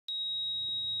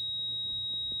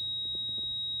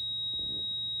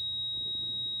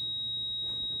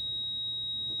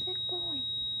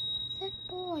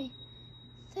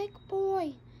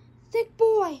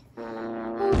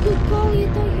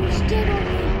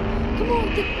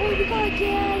thick boy, we gotta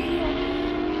get out of here.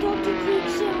 Dr. Creek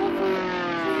sent over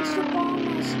planes to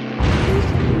bomb us. These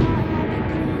are not happy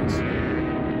planes.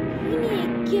 We need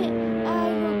to get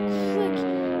out of here quick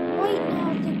right now,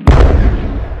 thick boy.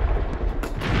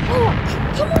 Oh,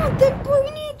 come on, thick boy,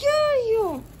 we need to get out of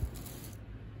here.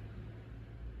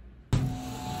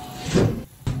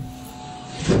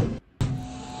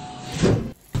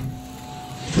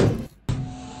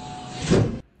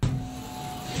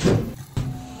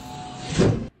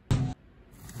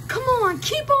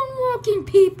 Keep on walking,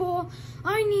 people.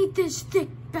 I need this thick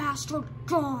bastard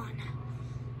gone.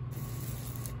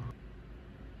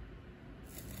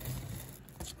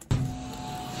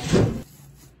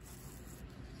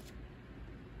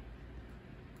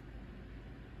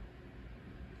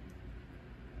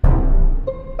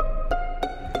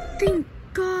 Thank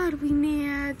God we made it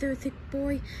out of there, thick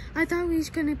boy. I thought we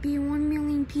was gonna be 1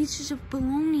 million pieces of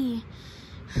bologna.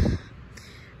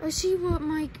 I'll see what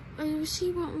one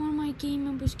of my game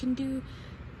members can do.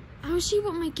 I'll see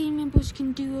what my game members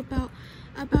can do about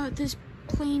this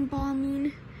plane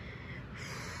balloon.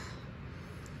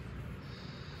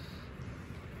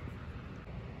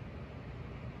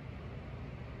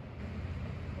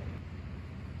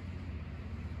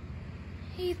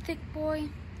 Hey, thick boy.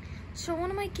 So one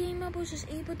of my game members was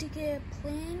able to get a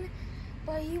plane,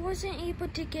 but he wasn't able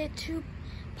to get 2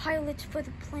 pilots for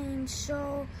the plane,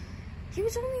 so he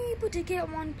was only able to get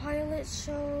 1 pilot,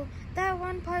 so that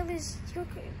 1 pilot is,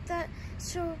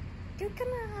 so you're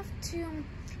gonna have to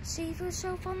save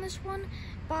yourself on this one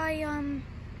by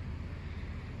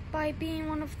being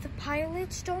one of the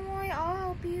pilots. Don't worry, I'll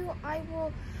help you.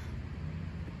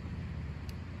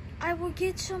 I will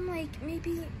get some, like,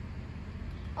 maybe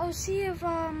I'll see if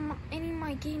any of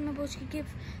my game members could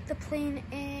give the plane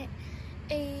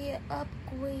a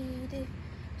upgrade.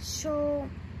 So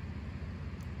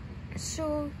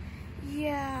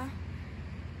yeah.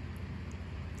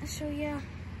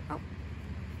 Oh,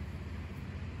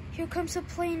 here comes the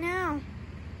plane now.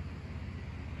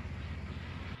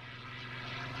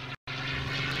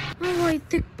 Alright,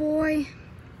 thick boy.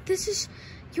 This is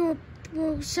your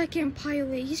second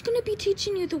pilot. He's gonna be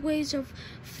teaching you the ways of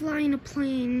flying a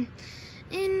plane.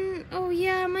 And oh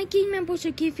yeah, my game members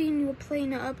are giving you a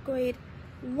plane to upgrade.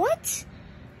 What?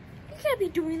 You can't be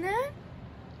doing that.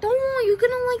 Don't worry, you're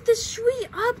gonna like this sweet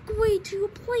upgrade to your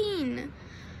plane.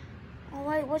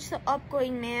 Alright, what's the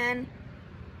upgrade, man?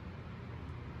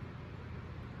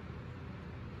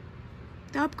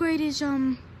 The upgrade is,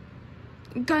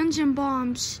 guns and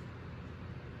bombs.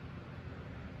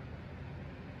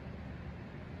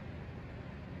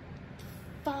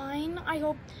 Fine, I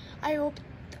hope,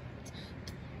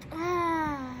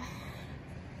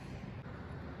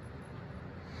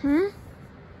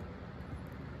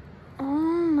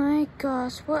 Oh my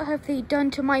gosh, what have they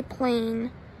done to my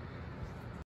plane?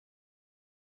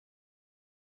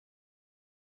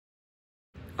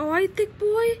 Alright, thick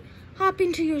boy, hop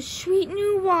into your sweet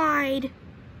new ride.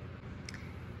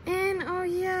 And oh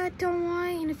yeah, don't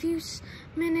worry, in a few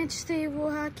minutes they will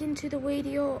hack into the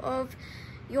radio of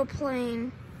your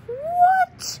plane.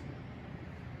 What?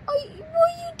 What are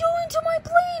you doing to my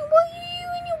plane? What are you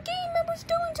and your game members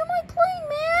doing to my plane,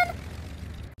 man?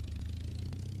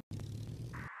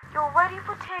 You're ready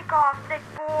for takeoff, thick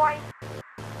boy.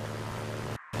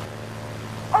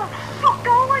 Oh, shoot,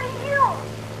 don't let it yield.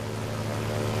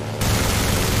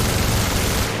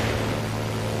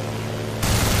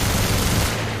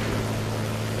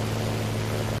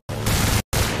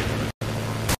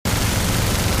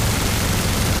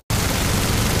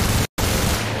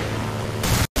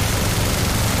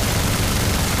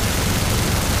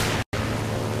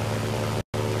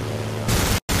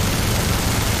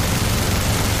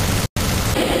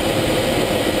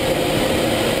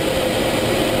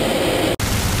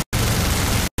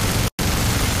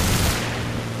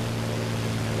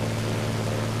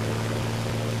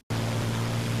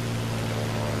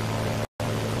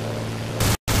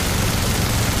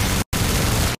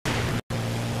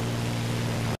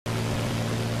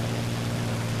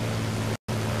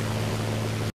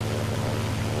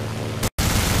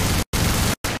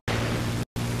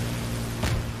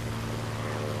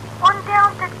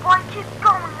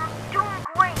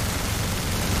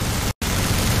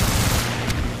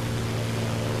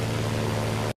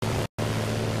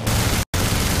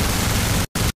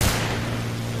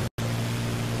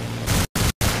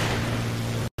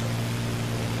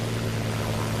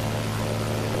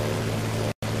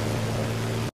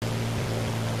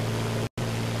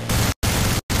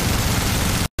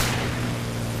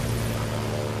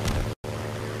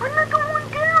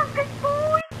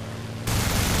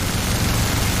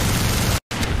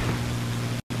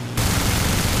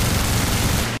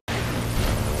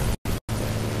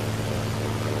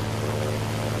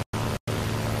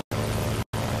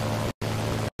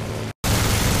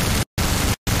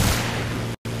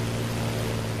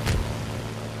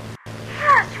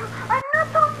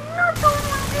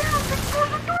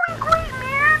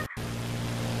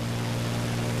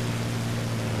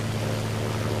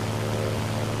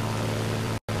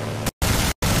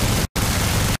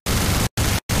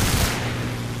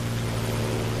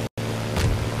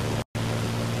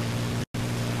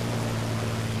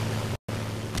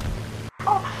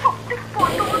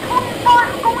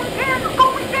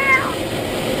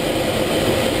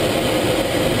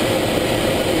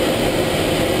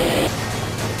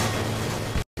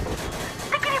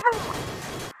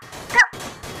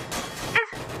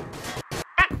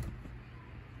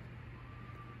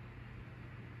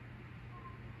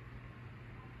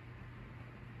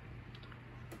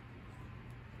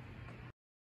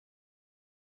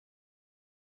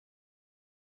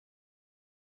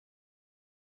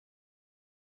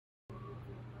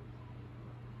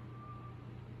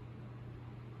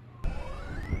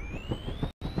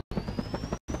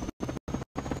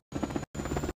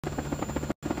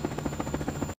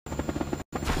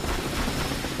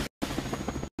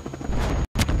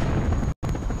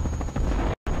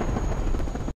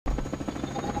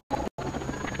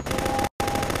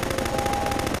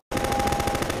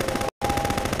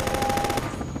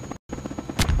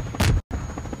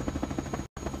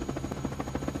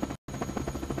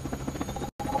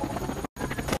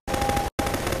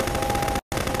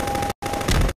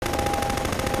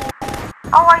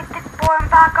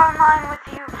 flying with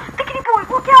you. Thickety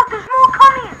boy, look out, there's more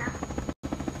coming!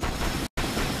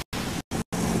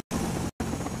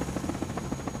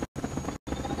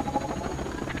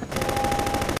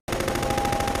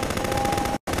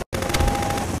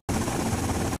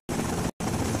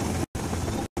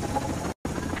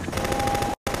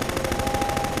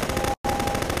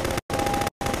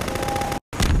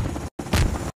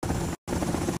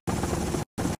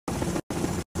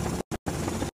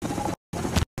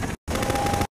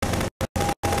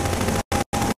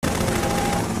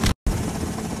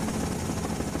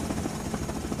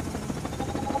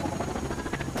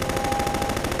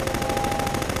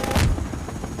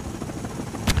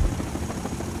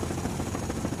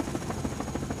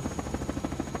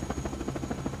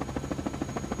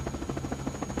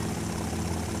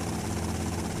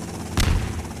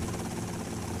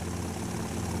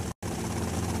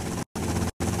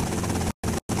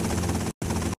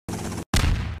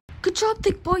 Good job,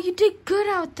 Thick Boy. You did good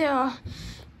out there.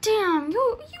 Damn,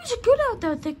 you was good out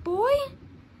there, Thick Boy.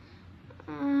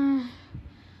 I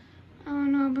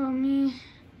don't know about me.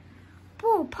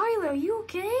 Whoa, Pilot, are you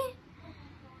okay?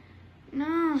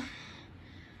 No.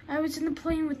 I was in the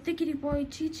plane with Thickety Boy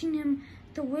teaching him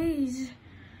the ways.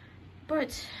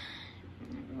 But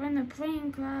when the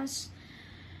plane crashed,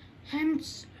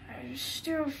 I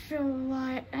still feel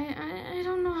alive. I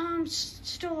don't know how I'm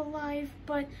still alive,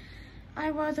 but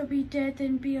I'd rather be dead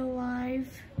than be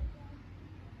alive.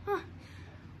 Huh.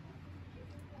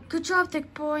 Good job,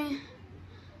 Thick Boy.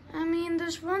 I mean,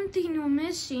 there's one thing you're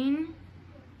missing.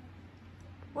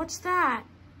 What's that?